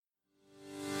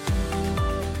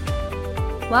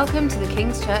Welcome to the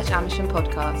King's Church Amersham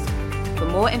podcast. For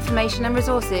more information and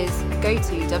resources, go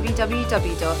to www.kca.church.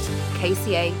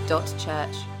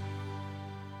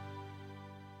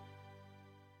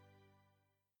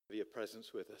 Your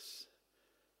presence with us.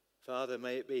 Father,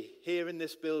 may it be here in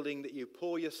this building that you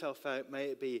pour yourself out. May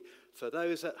it be for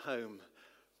those at home.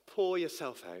 Pour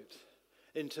yourself out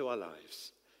into our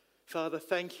lives. Father,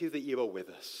 thank you that you are with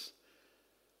us.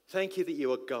 Thank you that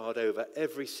you are God over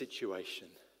every situation.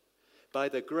 By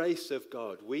the grace of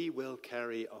God, we will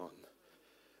carry on,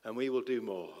 and we will do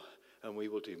more, and we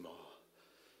will do more.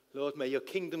 Lord, may your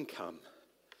kingdom come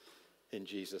in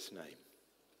Jesus' name.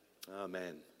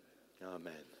 Amen.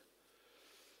 Amen.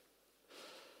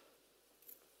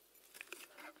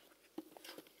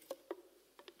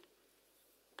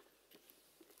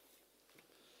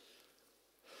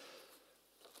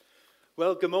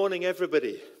 Well, good morning,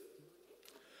 everybody.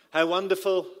 How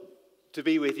wonderful to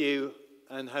be with you,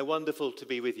 and how wonderful to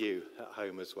be with you at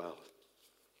home as well.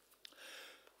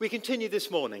 We continue this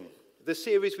morning the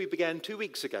series we began 2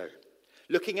 weeks ago,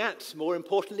 looking at, more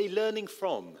importantly, learning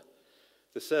from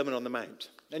the Sermon on the Mount.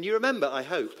 And you remember, I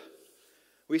hope,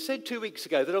 we said 2 weeks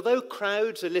ago that although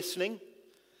crowds are listening,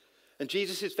 and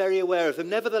Jesus is very aware of them,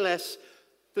 nevertheless,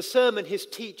 the sermon, his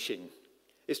teaching,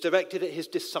 is directed at his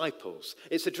disciples.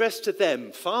 It's addressed to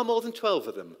them, far more than 12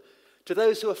 of them, to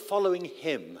those who are following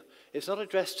him. It's not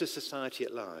addressed to society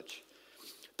at large.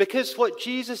 Because what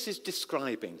Jesus is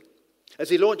describing as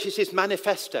he launches his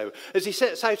manifesto, as he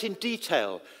sets out in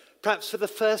detail, perhaps for the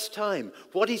first time,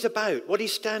 what he's about, what he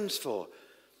stands for,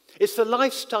 it's the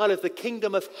lifestyle of the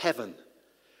kingdom of heaven,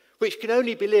 which can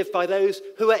only be lived by those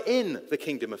who are in the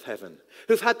kingdom of heaven,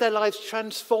 who've had their lives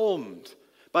transformed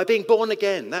by being born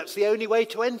again. That's the only way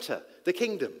to enter the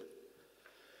kingdom.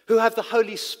 Who have the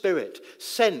Holy Spirit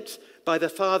sent by the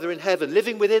Father in heaven,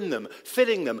 living within them,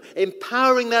 filling them,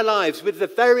 empowering their lives with the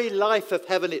very life of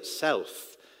heaven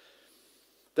itself.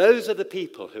 Those are the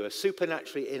people who are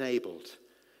supernaturally enabled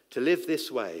to live this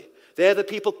way. They're the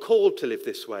people called to live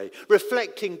this way,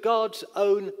 reflecting God's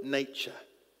own nature,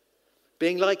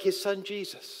 being like his son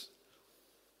Jesus.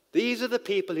 These are the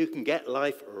people who can get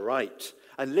life right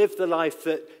and live the life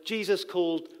that Jesus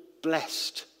called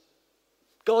blessed.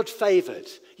 God-favored.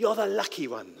 You're the lucky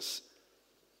ones.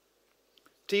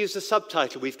 To use the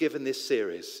subtitle we've given this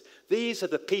series, these are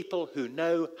the people who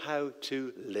know how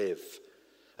to live.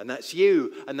 And that's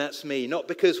you and that's me, not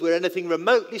because we're anything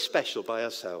remotely special by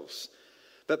ourselves,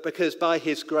 but because by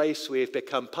his grace we have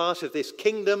become part of this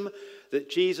kingdom that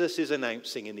Jesus is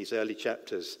announcing in these early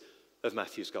chapters of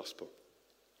Matthew's Gospel.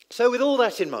 So with all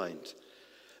that in mind,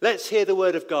 let's hear the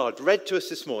word of God read to us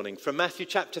this morning from Matthew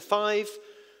chapter 5,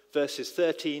 verses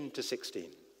 13 to 16.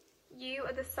 You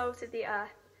are the salt of the earth,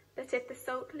 but if the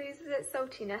salt loses its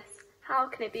saltiness, how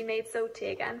can it be made salty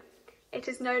again? It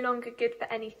is no longer good for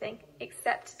anything,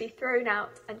 except to be thrown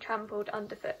out and trampled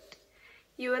underfoot.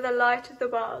 You are the light of the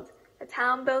world. A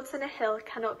town built on a hill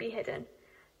cannot be hidden.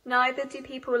 Neither do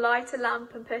people light a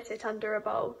lamp and put it under a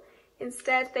bowl.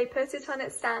 Instead, they put it on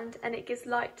its stand, and it gives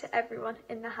light to everyone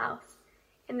in the house.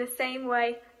 In the same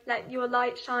way, let your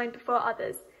light shine before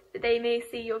others, that they may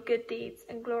see your good deeds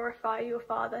and glorify your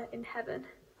Father in heaven.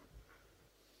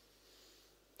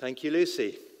 Thank you,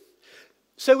 Lucy.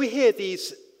 So we hear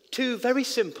these two very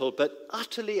simple but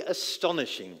utterly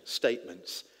astonishing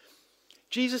statements.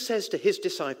 Jesus says to his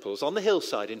disciples on the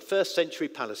hillside in first century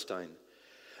Palestine,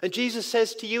 and Jesus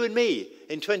says to you and me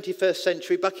in 21st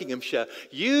century Buckinghamshire,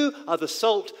 you are the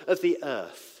salt of the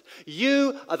earth.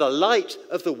 You are the light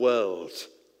of the world.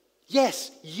 Yes,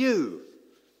 you.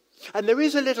 And there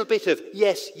is a little bit of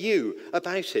yes, you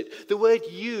about it. The word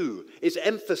you is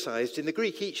emphasized in the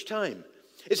Greek each time.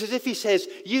 It's as if he says,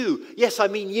 you, yes, I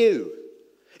mean you.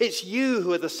 It's you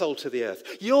who are the salt of the earth.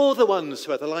 You're the ones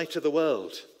who are the light of the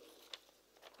world.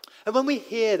 And when we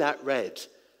hear that read,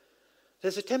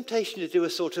 there's a temptation to do a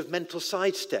sort of mental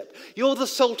sidestep. You're the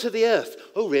salt of the earth.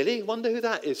 Oh, really? Wonder who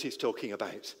that is he's talking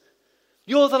about.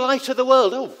 You're the light of the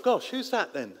world. Oh, gosh, who's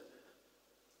that then?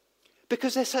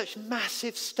 Because they're such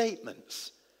massive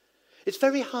statements. It's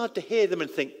very hard to hear them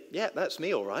and think, yeah, that's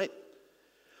me, all right.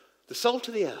 The salt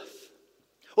of the earth.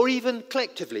 Or even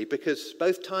collectively, because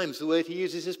both times the word he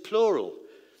uses is plural.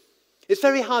 It's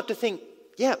very hard to think,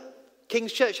 yeah,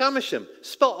 King's Church Amersham,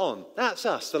 spot on, that's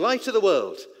us, the light of the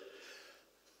world.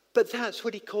 But that's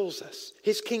what he calls us,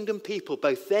 his kingdom people,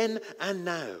 both then and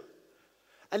now.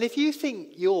 And if you think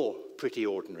you're pretty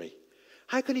ordinary,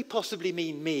 how could he possibly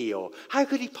mean me, or how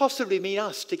could he possibly mean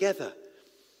us together?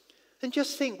 And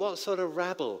just think what sort of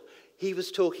rabble he was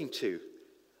talking to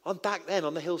back then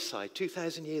on the hillside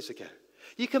 2,000 years ago.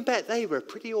 You can bet they were a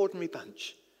pretty ordinary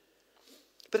bunch.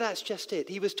 But that's just it.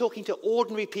 He was talking to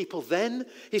ordinary people then.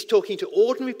 He's talking to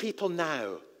ordinary people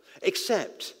now.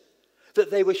 Except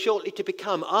that they were shortly to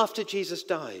become, after Jesus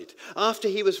died, after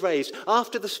he was raised,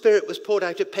 after the Spirit was poured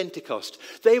out at Pentecost,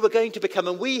 they were going to become,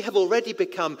 and we have already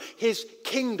become, his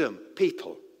kingdom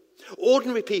people.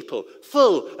 Ordinary people,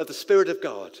 full of the Spirit of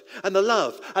God and the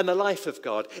love and the life of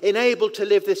God, enabled to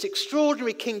live this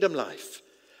extraordinary kingdom life,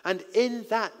 and in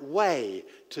that way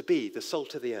to be the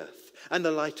salt of the earth and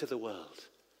the light of the world.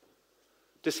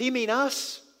 Does he mean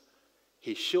us?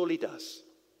 He surely does.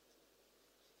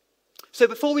 So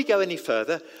before we go any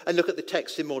further and look at the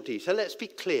text in more detail, let's be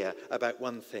clear about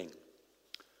one thing.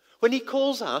 When he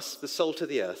calls us the salt of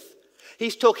the earth,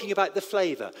 he's talking about the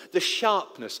flavour, the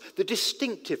sharpness, the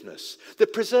distinctiveness, the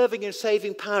preserving and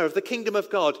saving power of the kingdom of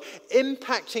God,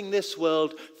 impacting this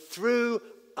world through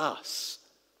us.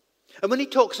 And when he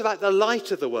talks about the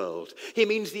light of the world, he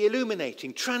means the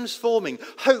illuminating, transforming,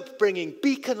 hope-bringing,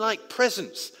 beacon-like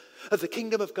presence of the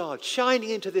kingdom of God, shining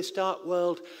into this dark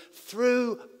world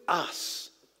through us.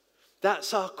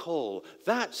 That's our call.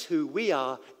 That's who we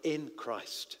are in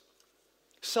Christ.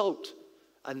 Salt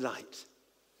and light.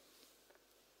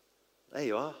 There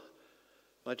you are.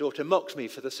 My daughter mocked me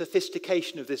for the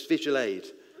sophistication of this visual aid.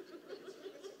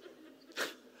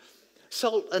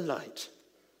 Salt and light.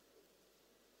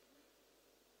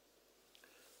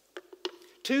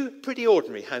 Two pretty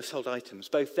ordinary household items,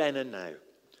 both then and now.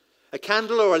 A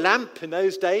candle or a lamp in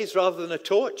those days rather than a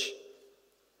torch.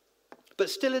 But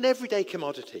still an everyday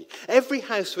commodity. Every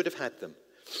house would have had them.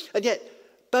 And yet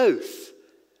both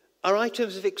are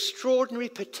items of extraordinary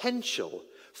potential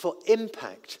for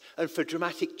impact and for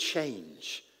dramatic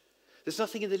change. There's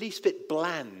nothing in the least bit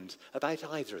bland about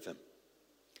either of them.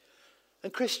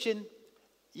 And Christian,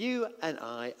 you and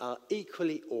I are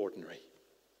equally ordinary.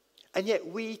 And yet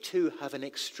we too have an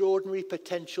extraordinary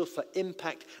potential for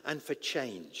impact and for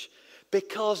change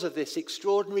because of this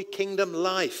extraordinary kingdom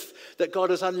life that God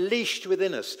has unleashed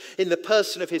within us in the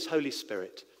person of his Holy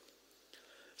Spirit.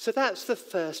 So that's the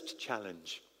first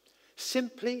challenge.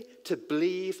 Simply to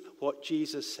believe what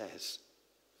Jesus says.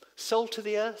 Salt of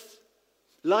the earth,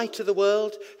 light of the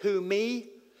world, who, me?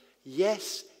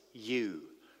 Yes, you,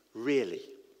 really.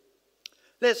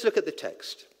 Let's look at the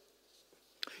text.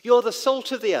 You're the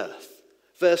salt of the earth,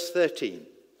 verse 13.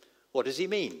 What does he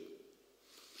mean?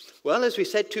 Well, as we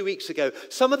said 2 weeks ago,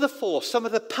 some of the force, some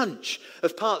of the punch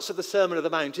of parts of the Sermon on the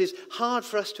Mount is hard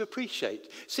for us to appreciate,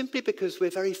 simply because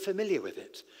we're very familiar with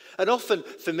it. And often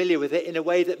familiar with it in a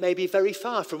way that may be very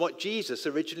far from what Jesus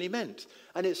originally meant.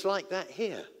 And it's like that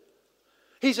here.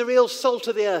 He's a real salt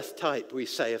of the earth type, we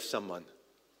say of someone.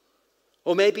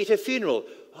 Or maybe at a funeral,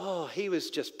 he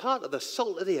was just part of the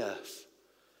salt of the earth.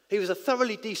 He was a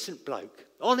thoroughly decent bloke.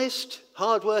 Honest,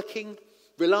 hardworking,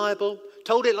 reliable,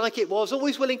 told it like it was,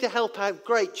 always willing to help out,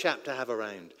 great chap to have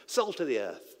around. Salt of the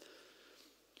earth.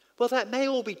 Well, that may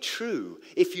all be true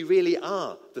if you really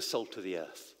are the salt of the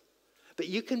earth. But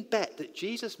you can bet that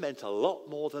Jesus meant a lot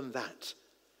more than that.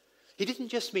 He didn't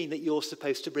just mean that you're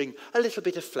supposed to bring a little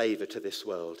bit of flavour to this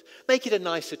world, make it a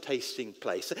nicer tasting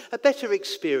place, a better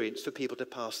experience for people to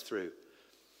pass through.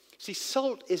 See,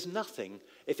 salt is nothing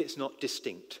if it's not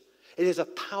distinct. It is a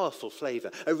powerful flavour,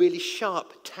 a really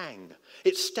sharp tang.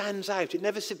 It stands out. It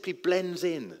never simply blends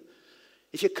in.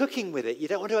 If you're cooking with it, you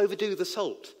don't want to overdo the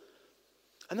salt.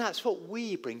 And that's what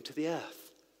we bring to the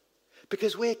earth.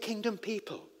 Because we're kingdom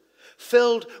people,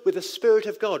 filled with the Spirit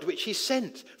of God, which he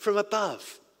sent from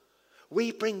above.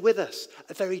 We bring with us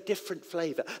a very different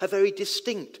flavour, a very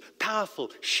distinct,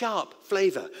 powerful, sharp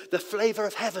flavour, the flavour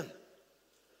of heaven.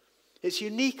 It's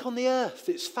unique on the earth.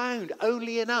 It's found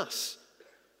only in us.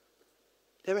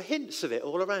 There are hints of it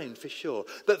all around for sure.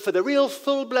 But for the real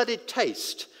full-blooded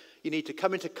taste, you need to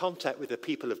come into contact with the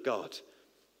people of God.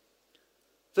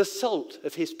 The salt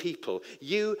of his people,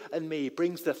 you and me,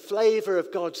 brings the flavour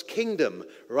of God's kingdom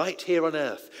right here on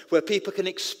earth, where people can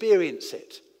experience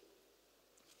it.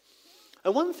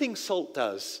 And one thing salt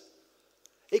does,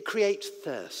 it creates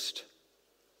thirst.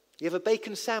 You have a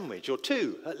bacon sandwich or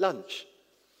two at lunch.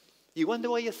 You wonder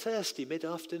why you're thirsty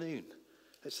mid-afternoon.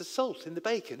 It's the salt in the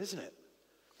bacon, isn't it?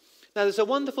 Now, there's a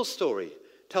wonderful story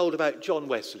told about John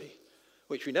Wesley,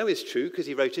 which we know is true because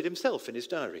he wrote it himself in his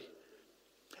diary.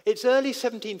 It's early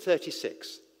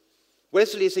 1736.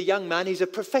 Wesley is a young man. He's a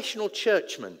professional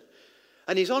churchman.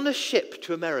 And he's on a ship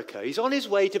to America. He's on his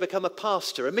way to become a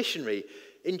pastor, a missionary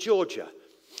in Georgia.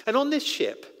 And on this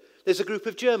ship, there's a group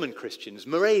of German Christians,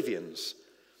 Moravians.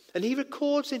 And he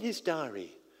records in his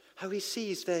diary how he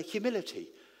sees their humility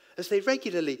as they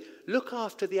regularly look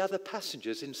after the other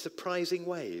passengers in surprising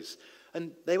ways.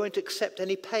 And they won't accept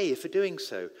any pay for doing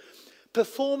so.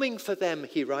 performing for them,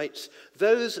 he writes,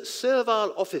 those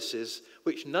servile offices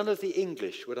which none of the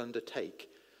English would undertake.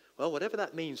 Well, whatever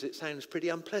that means, it sounds pretty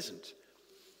unpleasant.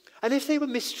 And if they were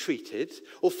mistreated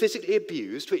or physically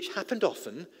abused, which happened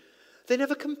often, they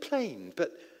never complained,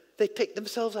 but they picked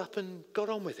themselves up and got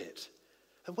on with it.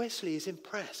 And Wesley is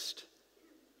impressed.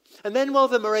 And then while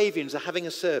the Moravians are having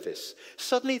a service,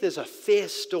 suddenly there's a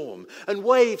fierce storm and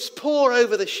waves pour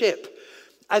over the ship,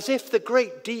 as if the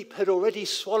great deep had already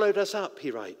swallowed us up,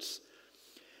 he writes.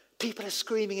 People are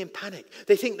screaming in panic.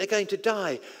 They think they're going to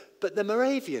die. But the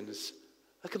Moravians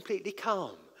are completely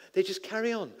calm. They just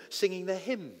carry on singing their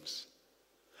hymns.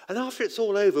 And after it's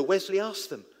all over, Wesley asks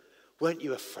them, weren't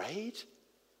you afraid?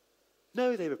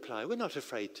 No, they reply, we're not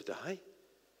afraid to die.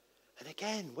 And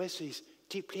again, Wesley's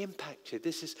deeply impacted.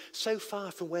 This is so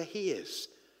far from where he is.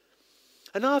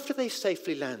 And after they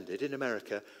safely landed in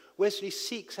America, Wesley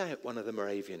seeks out one of the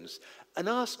Moravians and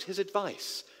asks his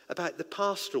advice about the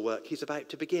pastoral work he's about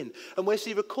to begin. And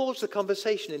Wesley records the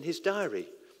conversation in his diary.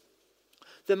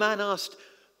 The man asked,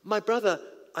 my brother,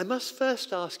 I must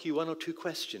first ask you one or two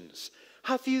questions.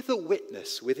 Have you the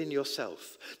witness within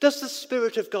yourself? Does the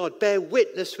Spirit of God bear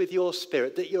witness with your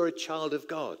spirit that you're a child of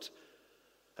God?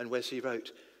 And Wesley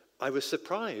wrote, I was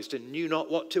surprised and knew not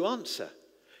what to answer.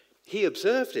 He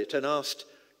observed it and asked,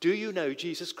 do you know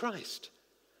Jesus Christ?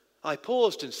 I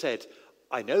paused and said,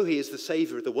 I know he is the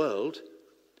Saviour of the world.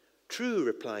 True,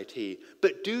 replied he,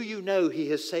 but do you know he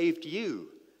has saved you?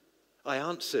 I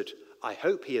answered, I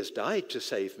hope he has died to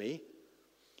save me.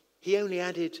 He only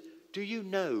added, do you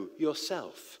know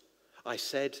yourself? I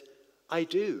said, I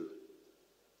do.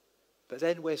 But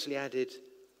then Wesley added,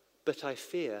 but I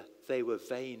fear they were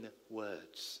vain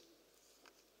words.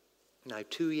 Now,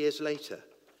 2 years later,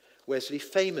 Wesley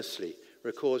famously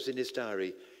records in his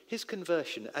diary his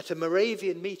conversion at a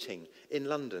Moravian meeting in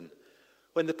London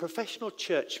when the professional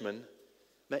churchman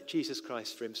met Jesus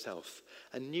Christ for himself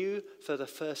and knew for the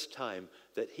first time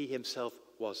that he himself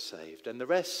was saved. And the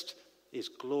rest is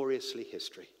gloriously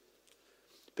history.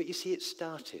 But you see, it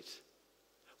started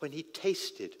when he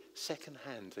tasted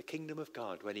secondhand the kingdom of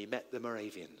God when he met the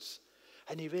Moravians.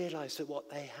 And he realized that what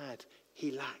they had,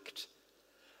 he lacked.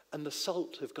 And the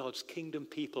salt of God's kingdom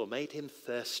people made him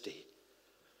thirsty.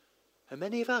 And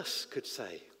many of us could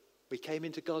say we came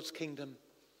into God's kingdom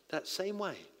that same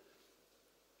way.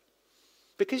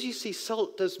 Because you see,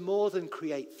 salt does more than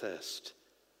create thirst.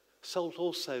 Salt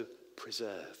also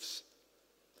preserves.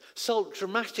 Salt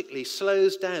dramatically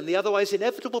slows down the otherwise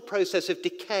inevitable process of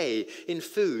decay in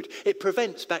food. It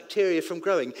prevents bacteria from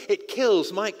growing. It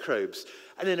kills microbes.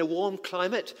 And in a warm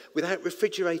climate, without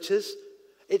refrigerators,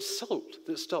 it's salt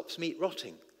that stops meat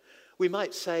rotting. We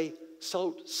might say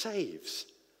salt saves.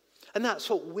 And that's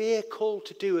what we're called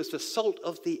to do as the salt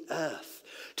of the earth,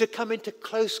 to come into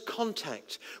close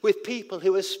contact with people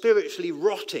who are spiritually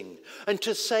rotting and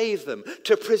to save them,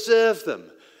 to preserve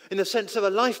them, in the sense of a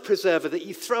life preserver that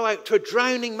you throw out to a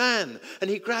drowning man and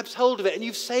he grabs hold of it and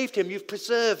you've saved him, you've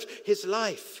preserved his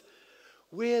life.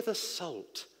 We're the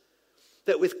salt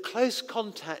that with close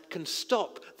contact can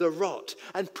stop the rot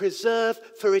and preserve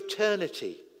for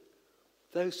eternity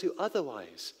those who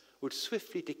otherwise would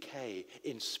swiftly decay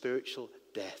in spiritual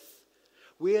death.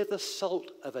 We are the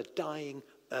salt of a dying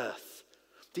earth,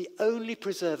 the only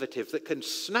preservative that can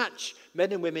snatch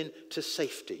men and women to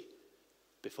safety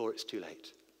before it's too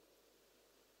late.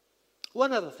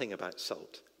 One other thing about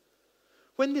salt.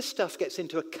 When this stuff gets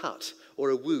into a cut or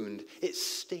a wound, it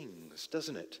stings,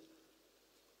 doesn't it?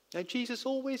 Now, Jesus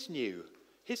always knew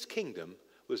his kingdom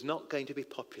was not going to be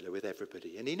popular with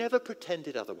everybody, and he never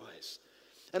pretended otherwise.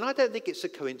 And I don't think it's a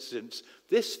coincidence.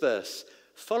 This verse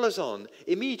follows on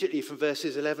immediately from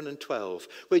verses 11 and 12,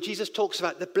 where Jesus talks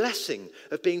about the blessing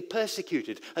of being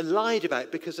persecuted and lied about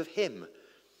because of him.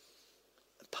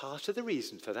 Part of the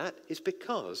reason for that is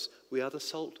because we are the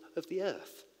salt of the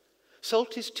earth.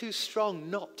 Salt is too strong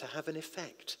not to have an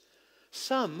effect.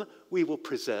 Some we will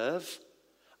preserve,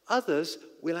 others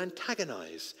will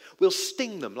antagonize. We'll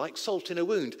sting them like salt in a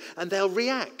wound, and they'll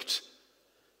react.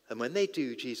 And when they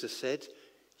do, Jesus said,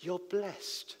 you're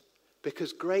blessed,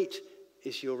 because great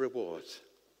is your reward.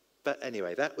 But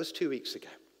anyway, that was 2 weeks ago.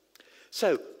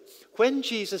 So, when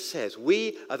Jesus says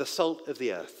we are the salt of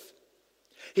the earth,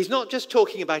 he's not just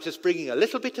talking about us bringing a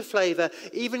little bit of flavour,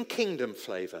 even kingdom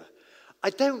flavour. I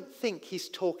don't think he's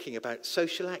talking about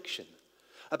social action,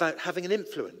 about having an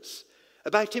influence,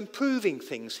 about improving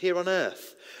things here on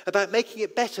earth, about making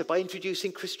it better by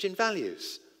introducing Christian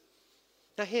values.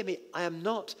 Now hear me, I am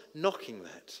not knocking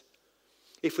that.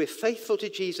 If we're faithful to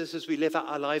Jesus as we live out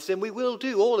our lives, then we will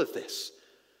do all of this.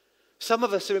 Some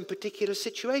of us are in particular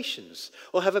situations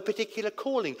or have a particular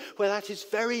calling where that is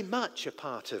very much a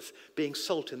part of being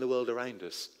salt in the world around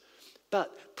us.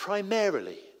 But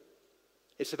primarily,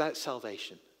 it's about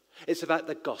salvation. It's about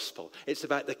the gospel. It's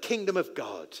about the kingdom of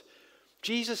God.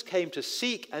 Jesus came to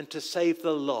seek and to save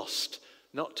the lost,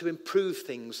 not to improve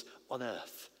things on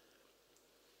earth.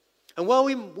 And while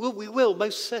we will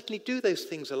most certainly do those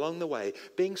things along the way,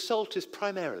 being salt is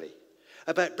primarily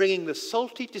about bringing the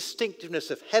salty distinctiveness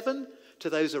of heaven to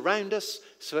those around us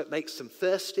so it makes them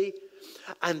thirsty,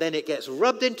 and then it gets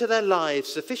rubbed into their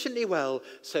lives sufficiently well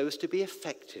so as to be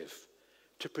effective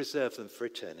to preserve them for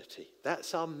eternity.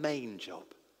 That's our main job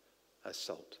as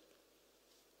salt.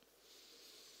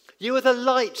 You are the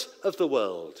light of the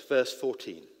world, verse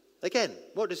 14. Again,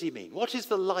 what does he mean? What is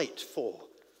the light for?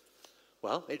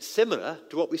 Well, it's similar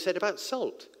to what we said about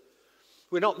salt.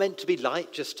 We're not meant to be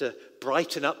light just to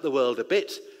brighten up the world a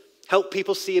bit, help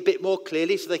people see a bit more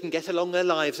clearly so they can get along their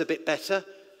lives a bit better,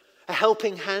 a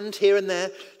helping hand here and there,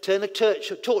 turn a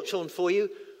torch on for you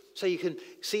so you can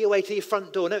see your way to your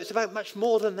front door. No, it's about much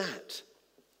more than that.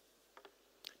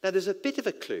 Now, there's a bit of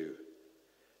a clue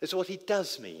as to what he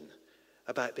does mean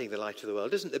about being the light of the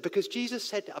world, isn't there? Because Jesus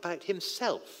said about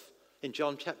himself in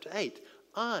John chapter 8,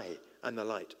 I am the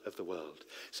light of the world.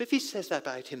 So if he says that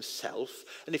about himself,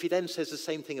 and if he then says the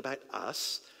same thing about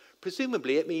us,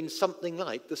 presumably it means something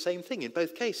like the same thing in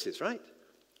both cases, right?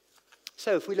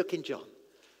 So if we look in John,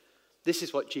 this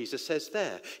is what Jesus says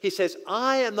there. He says,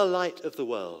 I am the light of the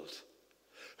world.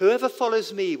 Whoever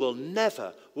follows me will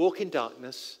never walk in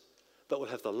darkness, but will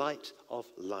have the light of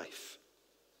life.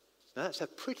 Now that's a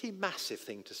pretty massive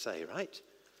thing to say, right?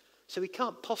 So he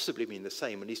can't possibly mean the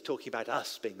same when he's talking about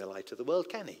us being the light of the world,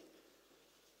 can he?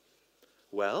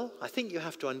 Well, I think you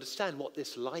have to understand what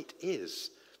this light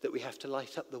is that we have to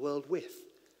light up the world with.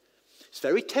 It's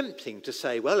very tempting to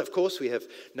say, well, of course we have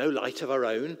no light of our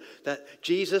own, that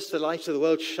Jesus, the light of the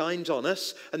world, shines on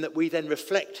us, and that we then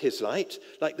reflect his light,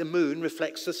 like the moon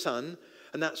reflects the sun,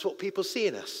 and that's what people see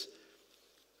in us.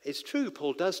 It's true,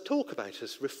 Paul does talk about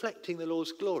us reflecting the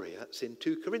Lord's glory. That's in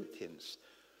 2 Corinthians.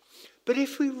 But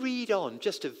if we read on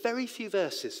just a very few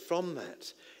verses from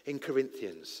that in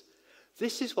Corinthians,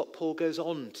 this is what Paul goes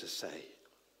on to say.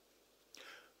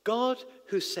 God,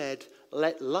 who said,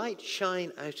 let light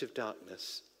shine out of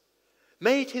darkness,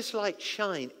 made his light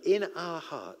shine in our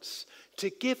hearts to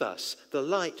give us the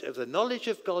light of the knowledge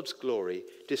of God's glory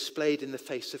displayed in the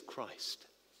face of Christ.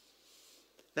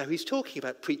 Now he's talking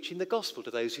about preaching the gospel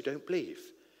to those who don't believe,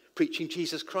 preaching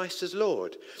Jesus Christ as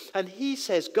Lord. And he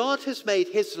says God has made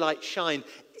his light shine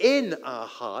in our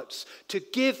hearts to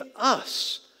give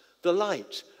us the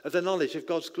light of the knowledge of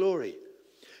God's glory.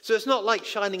 So it's not like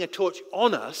shining a torch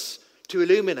on us to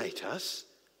illuminate us.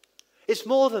 It's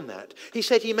more than that. He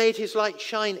said he made his light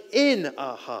shine in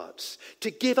our hearts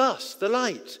to give us the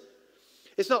light.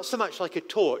 It's not so much like a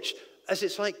torch as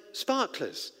it's like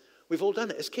sparklers. We've all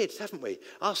done it as kids, haven't we?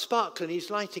 Our sparkler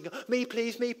needs lighting. Me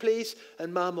please.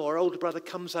 And mum or older brother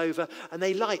comes over and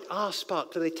they light our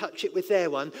sparkler. They touch it with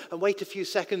their one and wait a few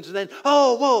seconds and then,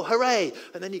 oh, whoa, hooray.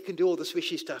 And then you can do all the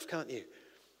swishy stuff, can't you?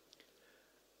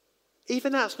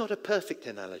 Even that's not a perfect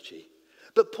analogy.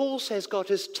 But Paul says God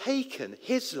has taken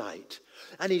his light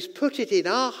and he's put it in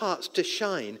our hearts to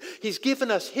shine. He's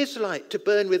given us his light to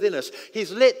burn within us.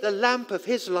 He's lit the lamp of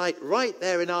his light right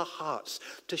there in our hearts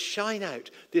to shine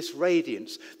out this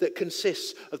radiance that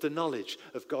consists of the knowledge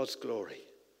of God's glory.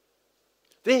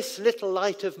 This little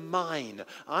light of mine,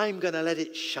 I'm going to let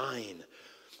it shine.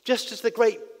 Just as the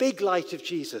great big light of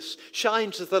Jesus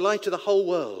shines as the light of the whole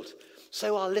world,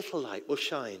 so our little light will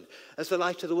shine as the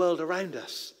light of the world around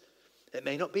us. It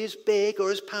may not be as big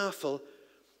or as powerful,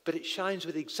 but it shines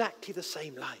with exactly the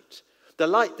same light. The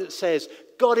light that says,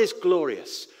 God is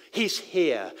glorious. He's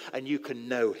here and you can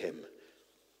know him.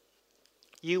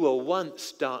 You were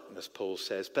once darkness, Paul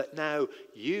says, but now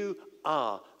you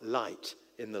are light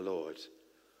in the Lord.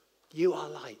 You are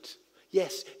light.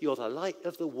 Yes, you're the light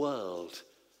of the world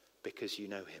because you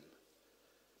know him.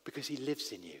 Because he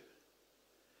lives in you.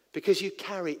 Because you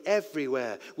carry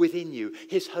everywhere within you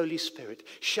his Holy Spirit,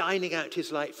 shining out his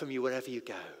light from you wherever you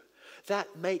go.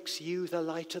 That makes you the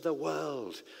light of the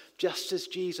world, just as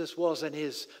Jesus was and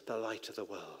is the light of the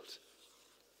world.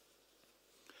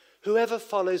 Whoever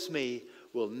follows me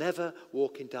will never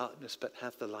walk in darkness but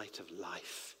have the light of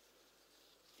life.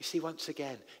 You see, once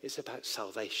again, it's about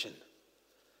salvation.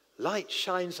 Light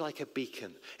shines like a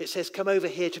beacon. It says, come over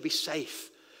here to be safe.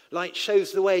 Light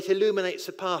shows the way. It illuminates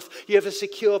the path. You have a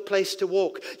secure place to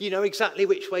walk. You know exactly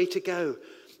which way to go.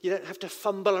 You don't have to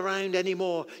fumble around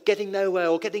anymore, getting nowhere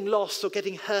or getting lost or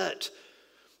getting hurt.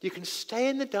 You can stay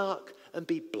in the dark and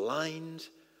be blind,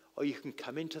 or you can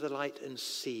come into the light and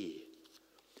see.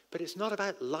 But it's not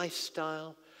about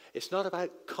lifestyle. It's not about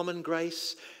common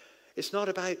grace. It's not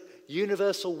about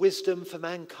universal wisdom for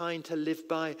mankind to live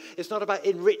by. It's not about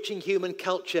enriching human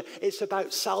culture. It's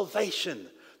about salvation,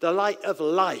 the light of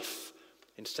life,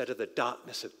 instead of the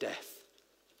darkness of death.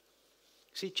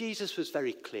 See, Jesus was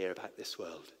very clear about this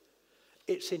world.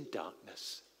 It's in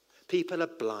darkness. People are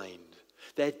blind.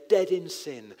 They're dead in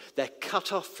sin. They're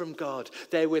cut off from God.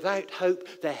 They're without hope.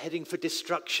 They're heading for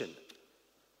destruction.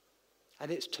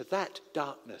 And it's to that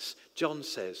darkness, John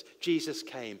says, Jesus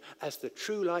came as the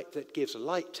true light that gives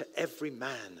light to every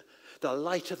man, the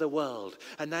light of the world.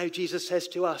 And now Jesus says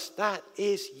to us, that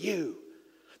is you,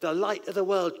 the light of the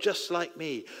world, just like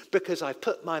me, because I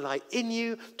put my light in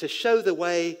you to show the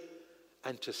way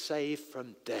and to save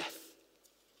from death.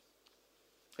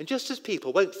 And just as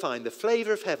people won't find the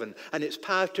flavour of heaven and its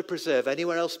power to preserve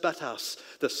anywhere else but us,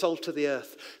 the salt of the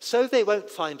earth, so they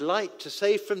won't find light to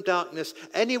save from darkness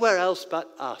anywhere else but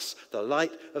us, the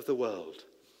light of the world.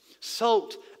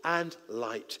 Salt and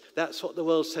light. That's what the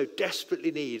world so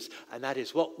desperately needs, and that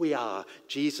is what we are.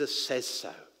 Jesus says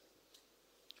so.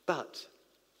 But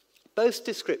both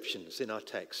descriptions in our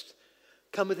text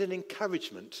come with an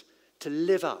encouragement to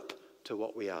live up to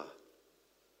what we are.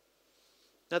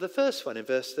 Now, the first one in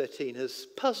verse 13 has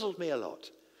puzzled me a lot.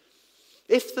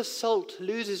 If the salt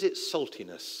loses its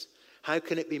saltiness, how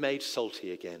can it be made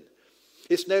salty again?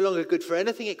 It's no longer good for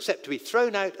anything except to be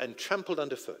thrown out and trampled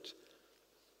underfoot.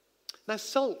 Now,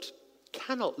 salt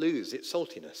cannot lose its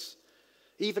saltiness.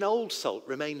 Even old salt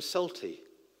remains salty.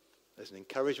 There's an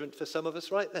encouragement for some of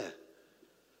us right there.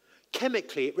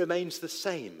 Chemically, it remains the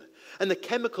same, and the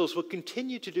chemicals will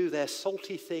continue to do their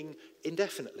salty thing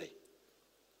indefinitely.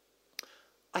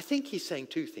 I think he's saying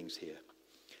two things here.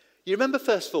 You remember,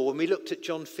 first of all, when we looked at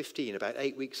John 15 about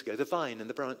 8 weeks ago, the vine and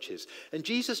the branches. And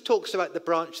Jesus talks about the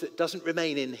branch that doesn't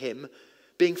remain in him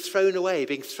being thrown away,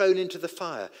 being thrown into the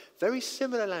fire. Very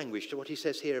similar language to what he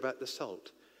says here about the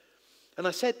salt. And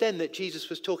I said then that Jesus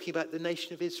was talking about the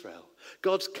nation of Israel,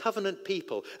 God's covenant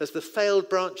people, as the failed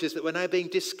branches that were now being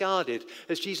discarded,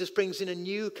 as Jesus brings in a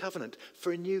new covenant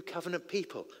for a new covenant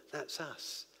people. That's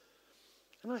us.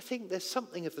 And I think there's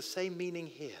something of the same meaning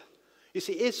here. You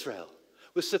see, Israel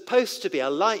was supposed to be a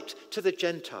light to the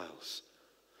Gentiles,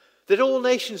 that all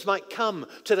nations might come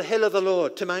to the hill of the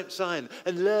Lord, to Mount Zion,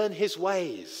 and learn his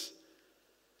ways.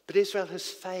 But Israel has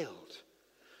failed.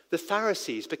 The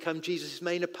Pharisees become Jesus'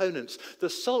 main opponents. The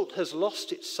salt has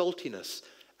lost its saltiness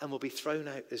and will be thrown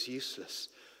out as useless.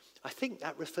 I think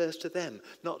that refers to them,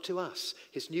 not to us,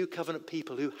 his new covenant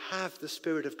people who have the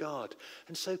Spirit of God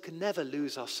and so can never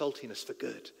lose our saltiness for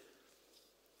good.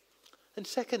 And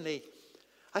secondly,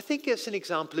 I think it's an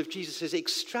example of Jesus'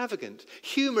 extravagant,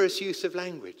 humorous use of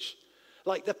language,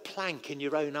 like the plank in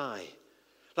your own eye,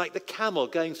 like the camel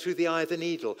going through the eye of the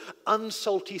needle,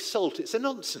 unsalty salt. It's a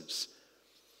nonsense.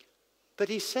 But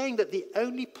he's saying that the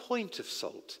only point of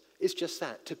salt is just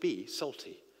that, to be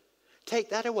salty. Take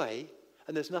that away,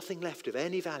 and there's nothing left of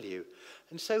any value.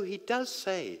 And so he does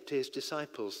say to his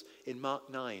disciples in Mark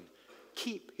 9,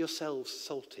 keep yourselves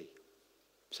salty.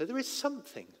 So there is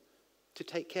something to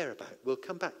take care about. We'll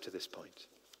come back to this point.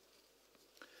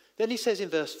 Then he says in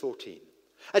verse 14,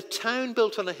 a town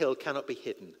built on a hill cannot be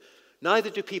hidden. Neither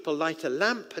do people light a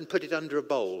lamp and put it under a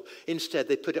bowl. Instead,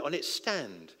 they put it on its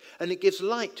stand, and it gives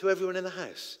light to everyone in the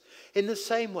house. In the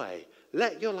same way,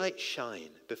 let your light shine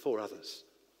before others.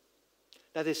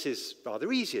 Now, this is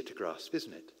rather easier to grasp,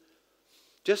 isn't it?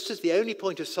 Just as the only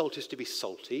point of salt is to be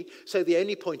salty, so the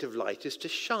only point of light is to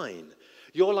shine.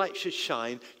 Your light should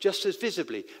shine just as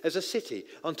visibly as a city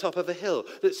on top of a hill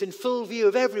that's in full view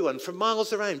of everyone from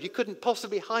miles around. You couldn't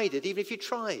possibly hide it, even if you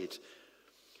tried.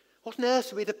 What on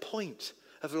earth would be the point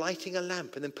of lighting a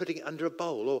lamp and then putting it under a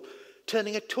bowl, or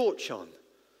turning a torch on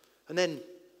and then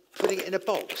putting it in a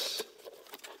box?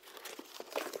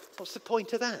 What's the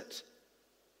point of that?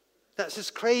 That's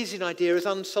as crazy an idea as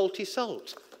unsalty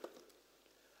salt.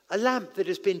 A lamp that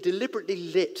has been deliberately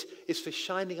lit is for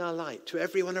shining our light to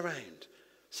everyone around.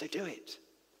 So do it.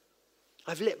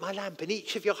 I've lit my lamp in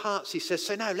each of your hearts, he says,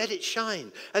 so now let it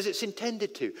shine as it's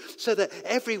intended to, so that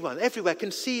everyone, everywhere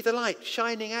can see the light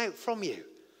shining out from you.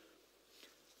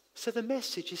 So the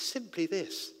message is simply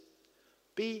this: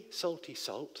 be salty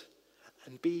salt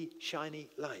and be shiny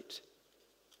light.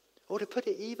 Or to put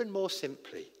it even more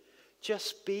simply,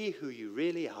 just be who you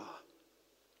really are.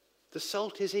 The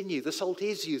salt is in you. The salt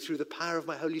is you through the power of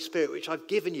my Holy Spirit, which I've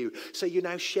given you. So you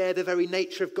now share the very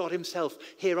nature of God himself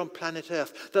here on planet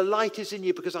Earth. The light is in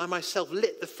you because I myself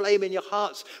lit the flame in your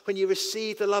hearts when you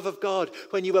received the love of God,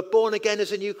 when you were born again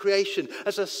as a new creation,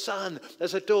 as a son,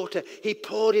 as a daughter. He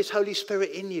poured his Holy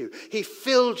Spirit in you. He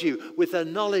filled you with the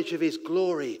knowledge of his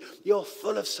glory. You're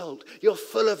full of salt. You're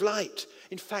full of light.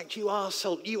 In fact, you are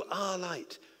salt. You are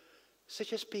light. So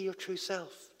just be your true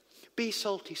self. Be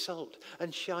salty salt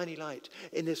and shiny light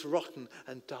in this rotten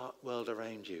and dark world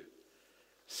around you.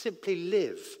 Simply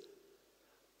live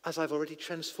as I've already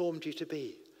transformed you to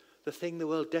be, the thing the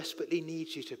world desperately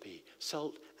needs you to be,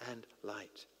 salt and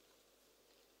light.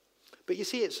 But you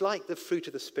see, it's like the fruit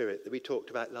of the Spirit that we talked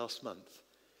about last month.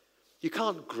 You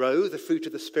can't grow the fruit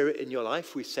of the Spirit in your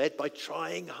life, we said, by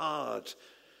trying hard.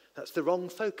 That's the wrong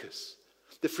focus.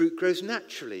 The fruit grows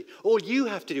naturally. All you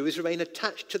have to do is remain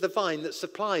attached to the vine that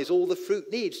supplies all the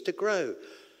fruit needs to grow.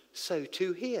 So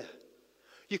too here.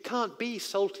 You can't be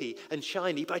salty and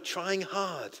shiny by trying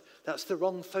hard. That's the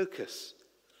wrong focus.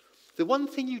 The one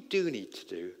thing you do need to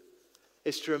do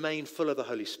is to remain full of the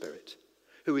Holy Spirit,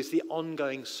 who is the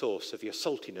ongoing source of your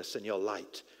saltiness and your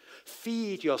light.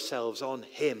 Feed yourselves on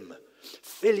him.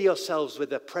 Fill yourselves with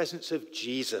the presence of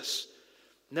Jesus.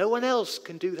 No one else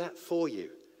can do that for you.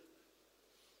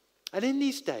 And in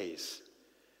these days,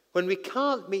 when we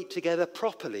can't meet together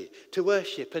properly to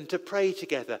worship and to pray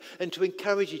together and to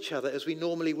encourage each other as we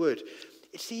normally would,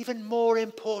 it's even more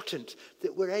important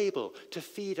that we're able to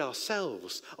feed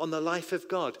ourselves on the life of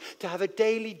God, to have a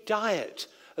daily diet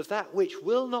of that which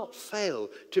will not fail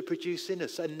to produce in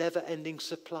us a never-ending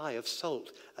supply of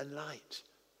salt and light.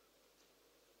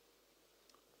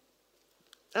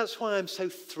 That's why I'm so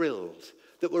thrilled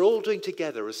that we're all doing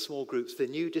together as small groups the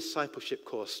new discipleship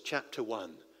course, chapter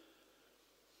 1.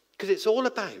 Because it's all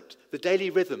about the daily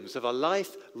rhythms of a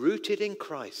life rooted in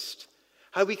Christ.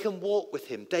 How we can walk with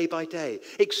him day by day,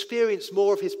 experience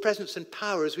more of his presence and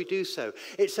power as we do so.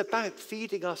 It's about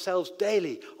feeding ourselves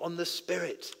daily on the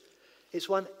Spirit. It's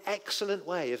one excellent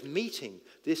way of meeting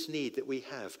this need that we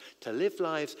have to live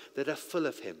lives that are full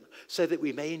of him, so that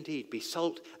we may indeed be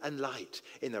salt and light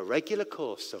in the regular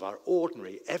course of our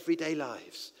ordinary, everyday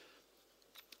lives.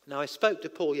 Now, I spoke to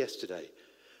Paul yesterday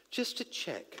just to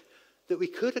check that we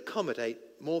could accommodate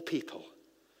more people.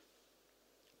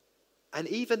 And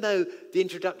even though the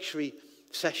introductory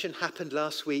session happened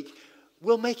last week,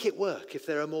 we'll make it work if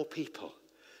there are more people.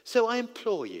 So I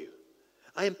implore you,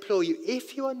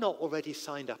 if you are not already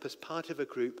signed up as part of a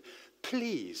group,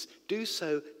 please do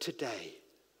so today.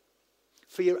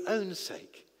 For your own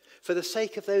sake, for the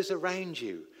sake of those around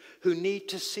you who need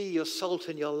to see your salt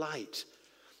and your light.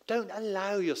 Don't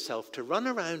allow yourself to run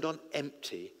around on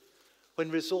empty when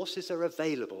resources are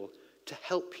available to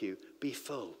help you be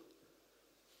full.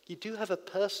 You do have a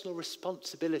personal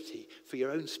responsibility for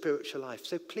your own spiritual life.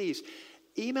 So please,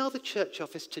 email the church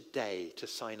office today to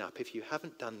sign up if you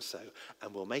haven't done so,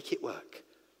 and we'll make it work.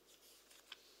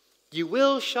 You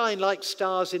will shine like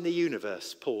stars in the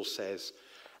universe, Paul says,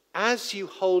 as you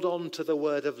hold on to the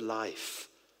word of life,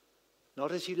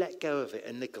 not as you let go of it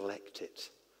and neglect it.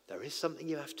 There is something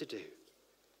you have to do.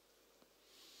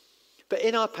 But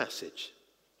in our passage,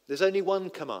 there's only one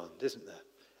command, isn't there?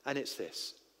 And it's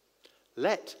this: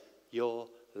 let your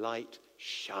light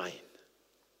shine.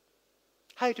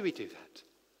 How do we do that?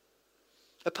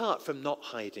 Apart from not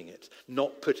hiding it,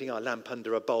 not putting our lamp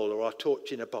under a bowl or our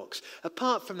torch in a box,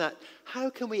 apart from that, how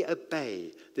can we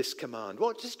obey this command?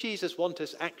 What does Jesus want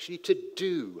us actually to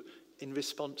do in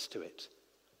response to it?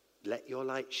 Let your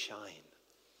light shine.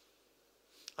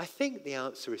 I think the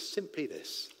answer is simply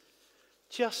this: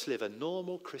 just live a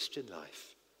normal Christian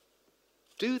life.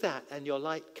 Do that and your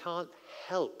light can't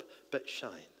help but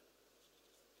shine.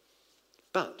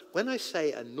 But when I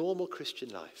say a normal Christian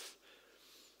life,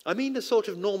 I mean the sort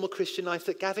of normal Christian life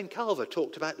that Gavin Carver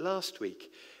talked about last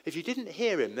week. If you didn't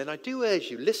hear him, then I do urge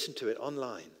you, listen to it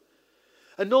online.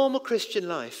 A normal Christian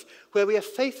life where we are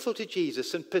faithful to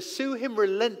Jesus and pursue him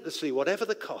relentlessly, whatever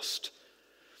the cost.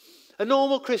 A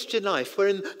normal Christian life where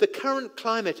in the current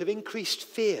climate of increased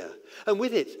fear, and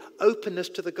with it openness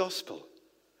to the gospel,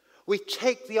 we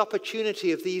take the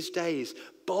opportunity of these days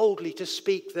boldly to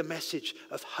speak the message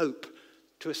of hope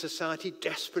to a society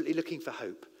desperately looking for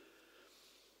hope.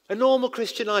 A normal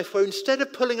Christian life where instead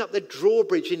of pulling up the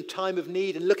drawbridge in time of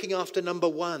need and looking after number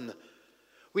one,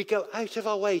 we go out of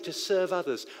our way to serve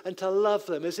others and to love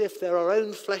them as if they're our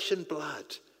own flesh and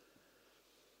blood.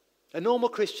 A normal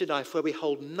Christian life where we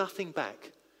hold nothing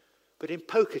back, but in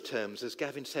poker terms, as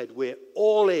Gavin said, we're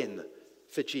all in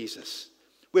for Jesus.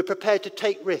 We're prepared to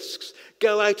take risks,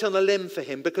 go out on a limb for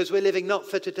him because we're living not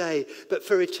for today, but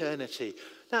for eternity.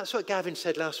 That's what Gavin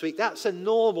said last week. That's a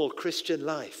normal Christian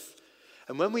life.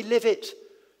 And when we live it,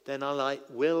 then our light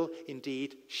will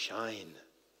indeed shine.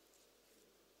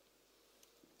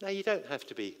 Now, you don't have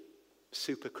to be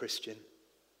super Christian.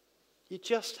 You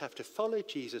just have to follow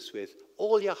Jesus with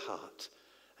all your heart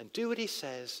and do what he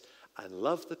says and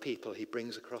love the people he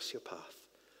brings across your path.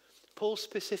 Paul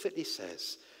specifically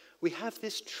says, we have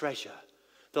this treasure,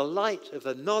 the light of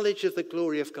the knowledge of the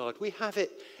glory of God. We have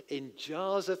it in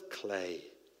jars of clay,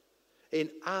 in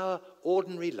our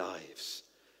ordinary lives,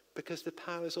 because the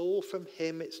power is all from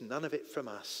him. It's none of it from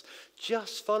us.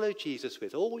 Just follow Jesus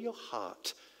with all your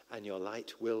heart and your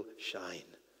light will shine.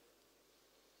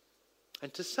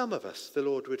 And to some of us, the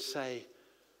Lord would say,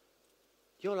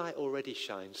 your light already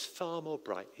shines far more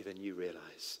brightly than you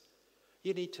realize.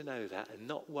 You need to know that and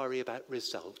not worry about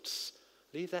results.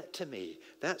 Leave that to me.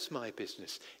 That's my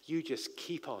business. You just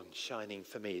keep on shining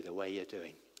for me the way you're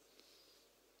doing.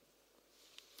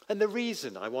 And the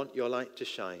reason I want your light to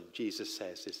shine, Jesus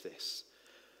says, is this: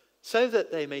 so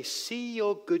that they may see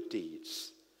your good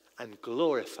deeds and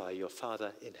glorify your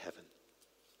Father in heaven.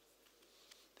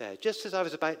 There, just as I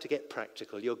was about to get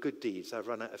practical, your good deeds, I've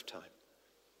run out of time.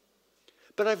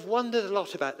 But I've wondered a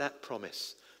lot about that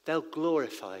promise. They'll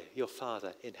glorify your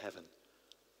Father in heaven.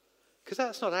 Because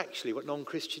that's not actually what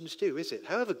non-Christians do, is it?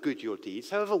 However good your deeds,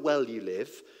 however well you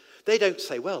live, they don't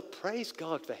say, well, praise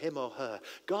God for him or her.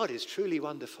 God is truly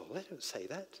wonderful. They don't say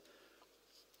that.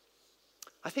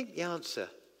 I think the answer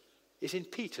is in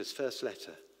Peter's first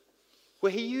letter,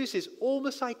 where he uses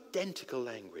almost identical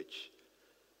language.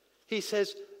 He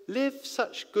says, live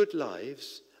such good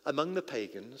lives among the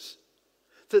pagans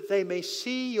that they may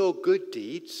see your good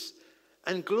deeds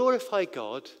and glorify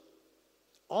God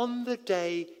on the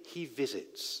day he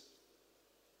visits.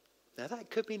 Now that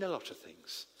could mean a lot of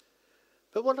things.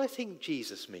 But what I think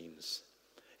Jesus means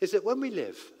is that when we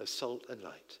live as salt and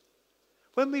light,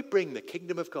 when we bring the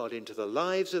kingdom of God into the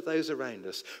lives of those around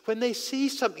us, when they see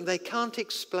something they can't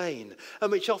explain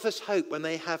and which offers hope when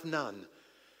they have none,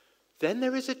 then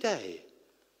there is a day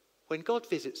when God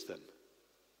visits them,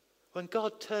 when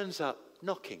God turns up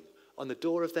knocking on the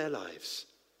door of their lives,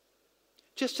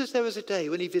 just as there was a day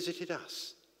when he visited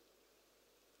us.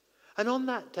 And on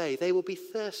that day, they will be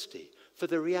thirsty for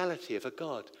the reality of a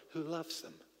God who loves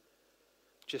them,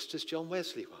 just as John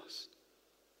Wesley was.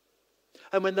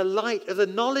 And when the light of the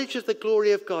knowledge of the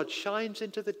glory of God shines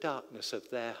into the darkness of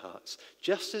their hearts,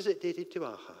 just as it did into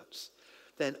our hearts,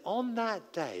 then on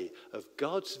that day of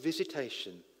God's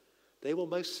visitation, they will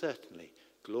most certainly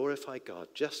glorify God,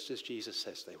 just as Jesus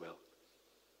says they will.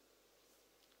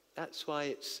 That's why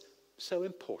it's so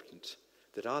important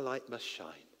that our light must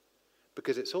shine,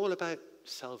 because it's all about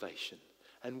salvation,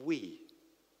 and we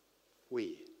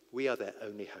are their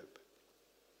only hope.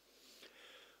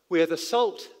 We are the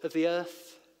salt of the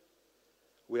earth.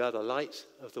 We are the light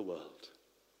of the world.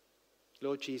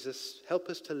 Lord Jesus, help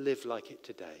us to live like it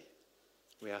today.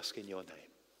 We ask in your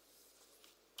name.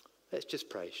 Let's just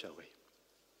pray, shall we?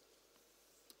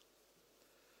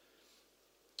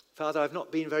 Father, I've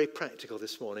not been very practical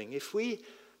this morning. If we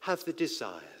have the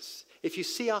desires, if you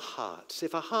see our hearts,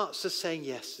 if our hearts are saying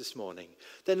yes this morning,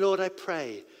 then Lord, I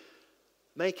pray,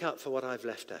 make up for what I've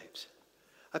left out.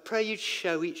 I pray you'd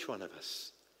show each one of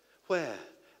us where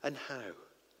and how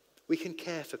we can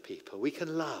care for people, we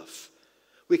can love,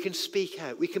 we can speak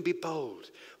out, we can be bold,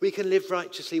 we can live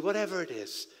righteously, whatever it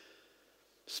is.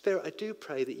 Spirit, I do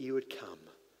pray that you would come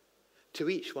to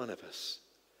each one of us.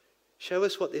 Show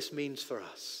us what this means for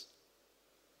us,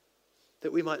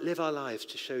 that we might live our lives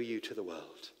to show you to the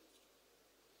world.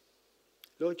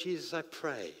 Lord Jesus, I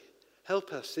pray,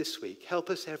 help us this week, help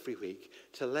us every week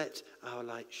to let our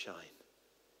light shine.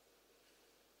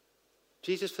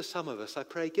 Jesus, for some of us, I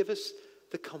pray, give us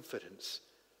the confidence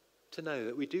to know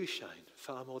that we do shine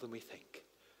far more than we think,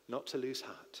 not to lose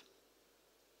heart.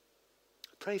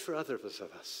 I pray for others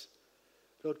of us.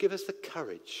 Lord, give us the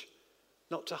courage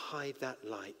not to hide that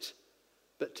light,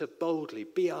 but to boldly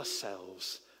be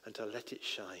ourselves and to let it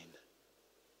shine.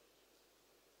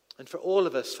 And for all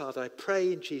of us, Father, I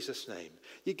pray in Jesus' name,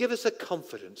 you give us a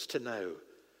confidence to know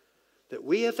that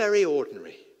we are very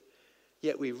ordinary,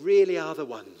 yet we really are the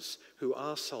ones who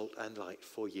are salt and light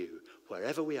for you,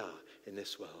 wherever we are in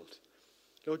this world.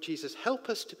 Lord Jesus, help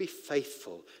us to be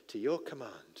faithful to your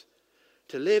command,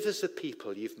 to live as the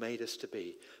people you've made us to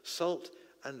be, salt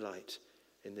and light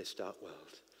in this dark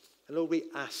world. And Lord, we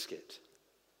ask it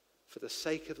for the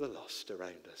sake of the lost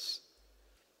around us.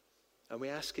 And we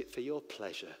ask it for your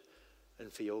pleasure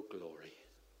and for your glory.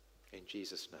 In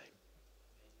Jesus' name,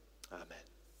 amen.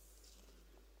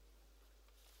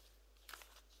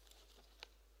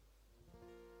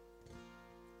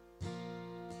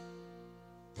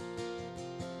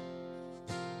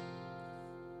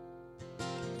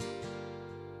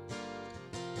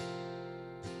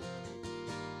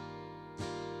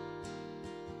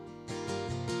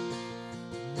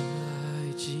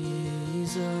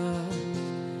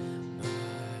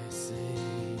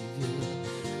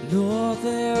 Lord,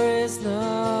 there is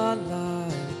none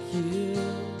like you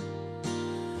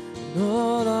in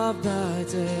all of my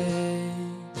days,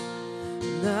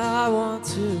 and I want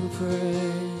to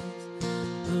praise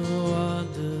the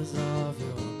wonders of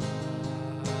your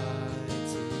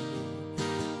mighty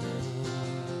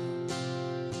love.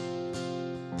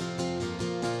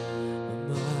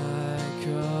 My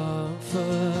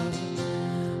comfort,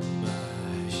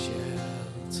 my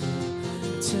shelter,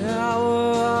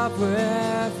 tower of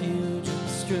refuge and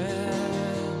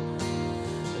strength,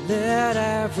 let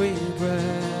every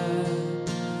breath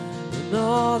and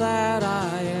all that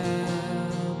I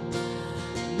am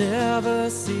never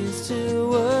cease to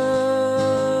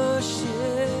worship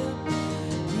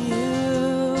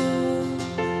you.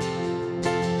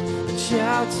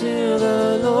 Shout to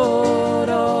the Lord,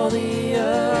 all the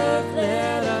earth,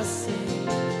 let us sing.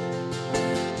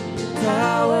 Your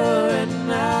power and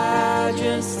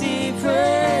majesty,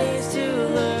 praise to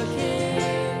the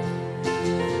King.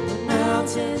 The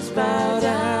mountains bow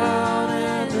down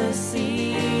and the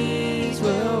seas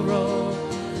will roar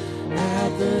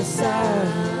at the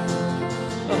sound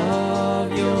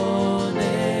of your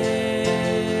name.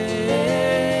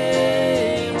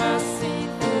 I sing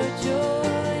for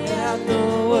joy at the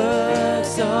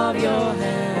works of your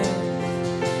hand.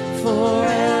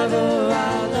 Forever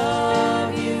I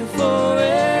love you,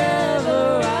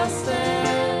 forever I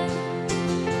stand.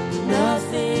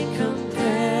 Nothing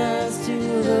compares to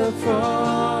the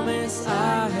promise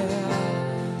I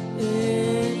have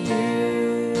in you.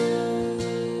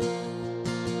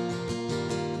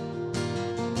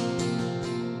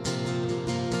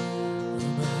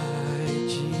 My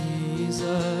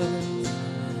Jesus,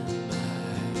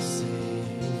 my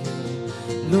Savior,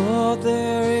 Lord,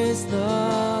 there is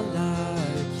none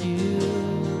like you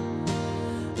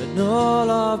in all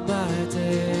of my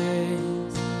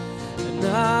days, and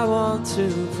I want to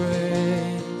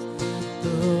praise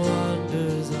the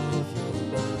wonders of your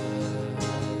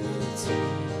mighty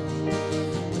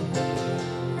love.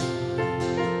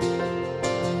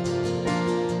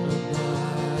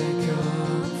 My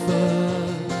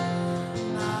comfort,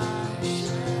 my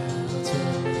shelter,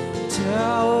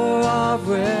 tower of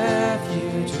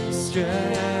refuge and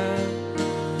strength,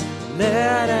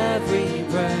 let every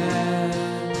breath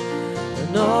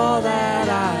and all that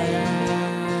I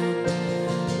am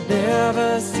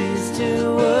never cease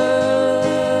to worship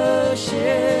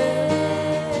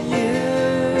you.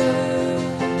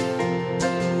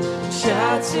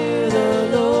 Shout to the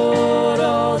Lord,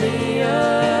 all the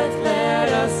earth, let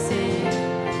us sing.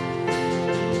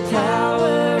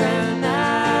 Power and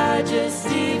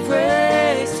majesty,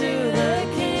 praise to the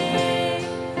King.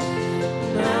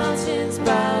 Mountains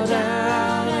bow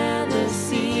down and the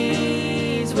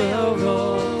seas will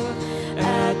roar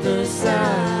at the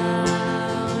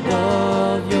sound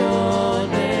of your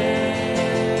name.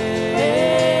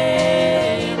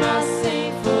 I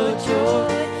sing for joy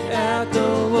at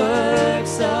the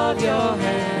works of your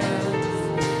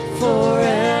hands.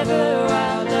 Forever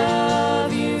I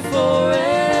love you,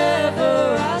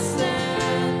 forever I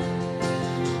stand.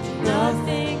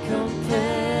 Nothing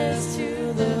compares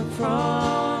to the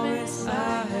promise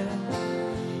I have.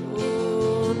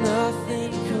 Oh,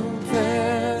 nothing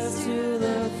compares to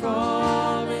the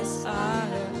promise I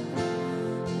have.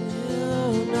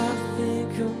 Oh, nothing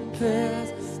compares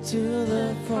to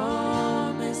the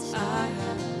promise I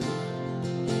have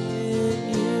in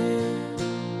you.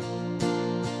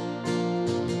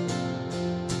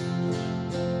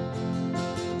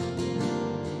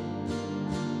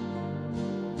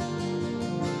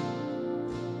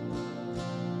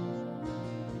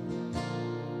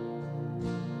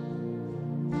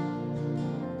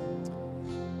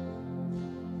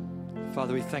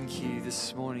 Father, we thank you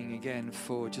this morning again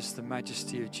for just the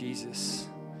majesty of Jesus.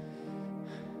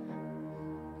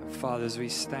 And Father, as we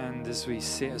stand, as we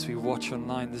sit, as we watch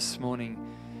online this morning,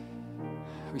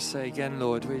 we say again,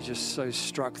 Lord, we're just so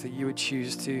struck that you would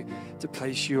choose to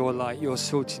place your light, your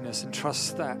saltiness, and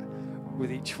trust that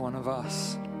with each one of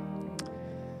us.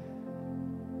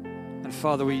 And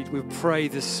Father, we pray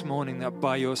this morning that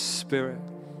by your Spirit,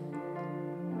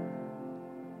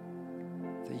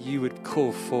 that you would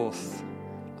call forth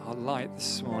our light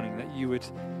this morning, that you would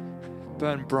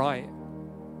burn bright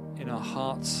in our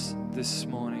hearts this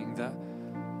morning, that,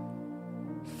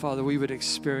 Father, we would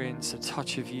experience a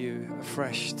touch of you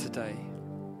afresh today.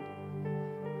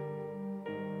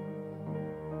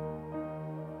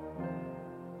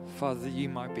 Father, that you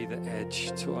might be the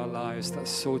edge to our lives, that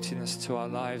saltiness to our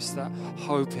lives, that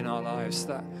hope in our lives,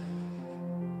 that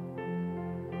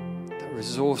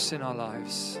resource in our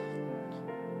lives.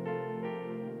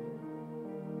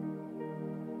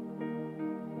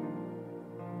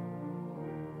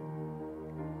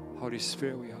 Holy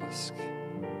Spirit, we ask,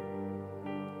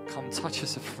 come touch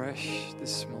us afresh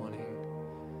this morning.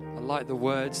 I like the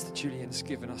words that Julian's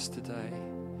given us today.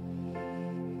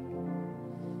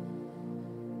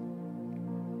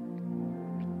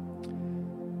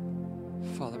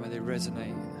 Father, may they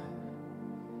resonate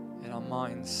in our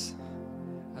minds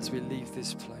as we leave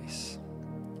this place.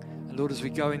 And Lord, as we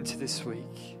go into this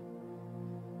week,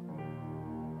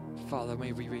 Father,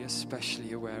 may we be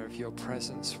especially aware of your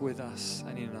presence with us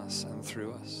and in us and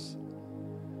through us.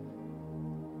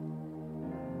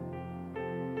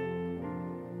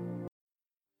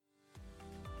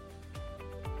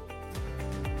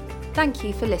 Thank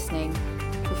you for listening.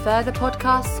 For further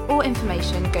podcasts or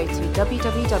information, go to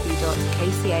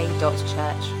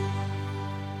www.kca.church.